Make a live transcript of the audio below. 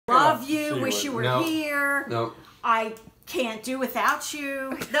wish you were here. Nope. I can't do without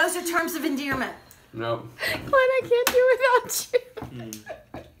you. Those are terms of endearment. Nope. Glenn, I can't do without you.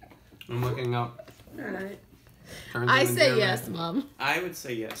 I'm looking up. All right. Terms of I say endearment. yes, Mom. I would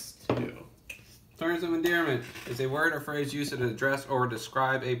say yes too. Terms of endearment is a word or phrase used to address or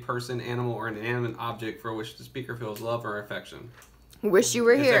describe a person, animal, or an inanimate object for which the speaker feels love or affection. Wish you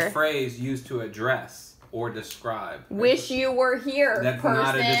were It's here. a phrase used to address or describe. Wish you were here, That's person.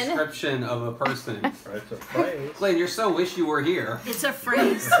 not a description of a person. It's a phrase. Glenn, you're so wish you were here. It's a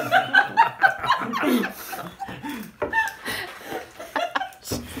phrase.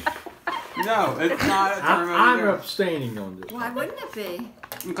 No, it's not a term of I'm endearment. abstaining on this. Why wouldn't it be?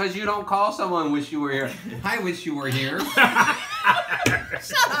 Because you don't call someone wish you were here. I wish you were here.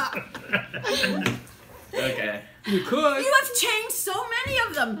 Shut up. Okay. You could. You have changed so many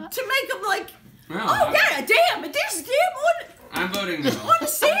of them to make them like, No, oh yeah, damn, but there's damn I'm voting no. on the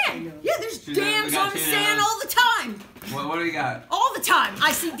sand. Yeah, there's We dams got on the two sand now. all the time. What do we got? All the time.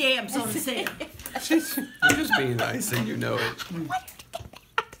 I see dams on the sand. You're just being nice and you know it.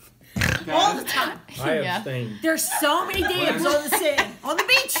 All the time. I Yeah. abstain. There's so many dams on the sand. On the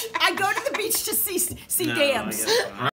beach. I go to the beach to see No, I dams. guess not.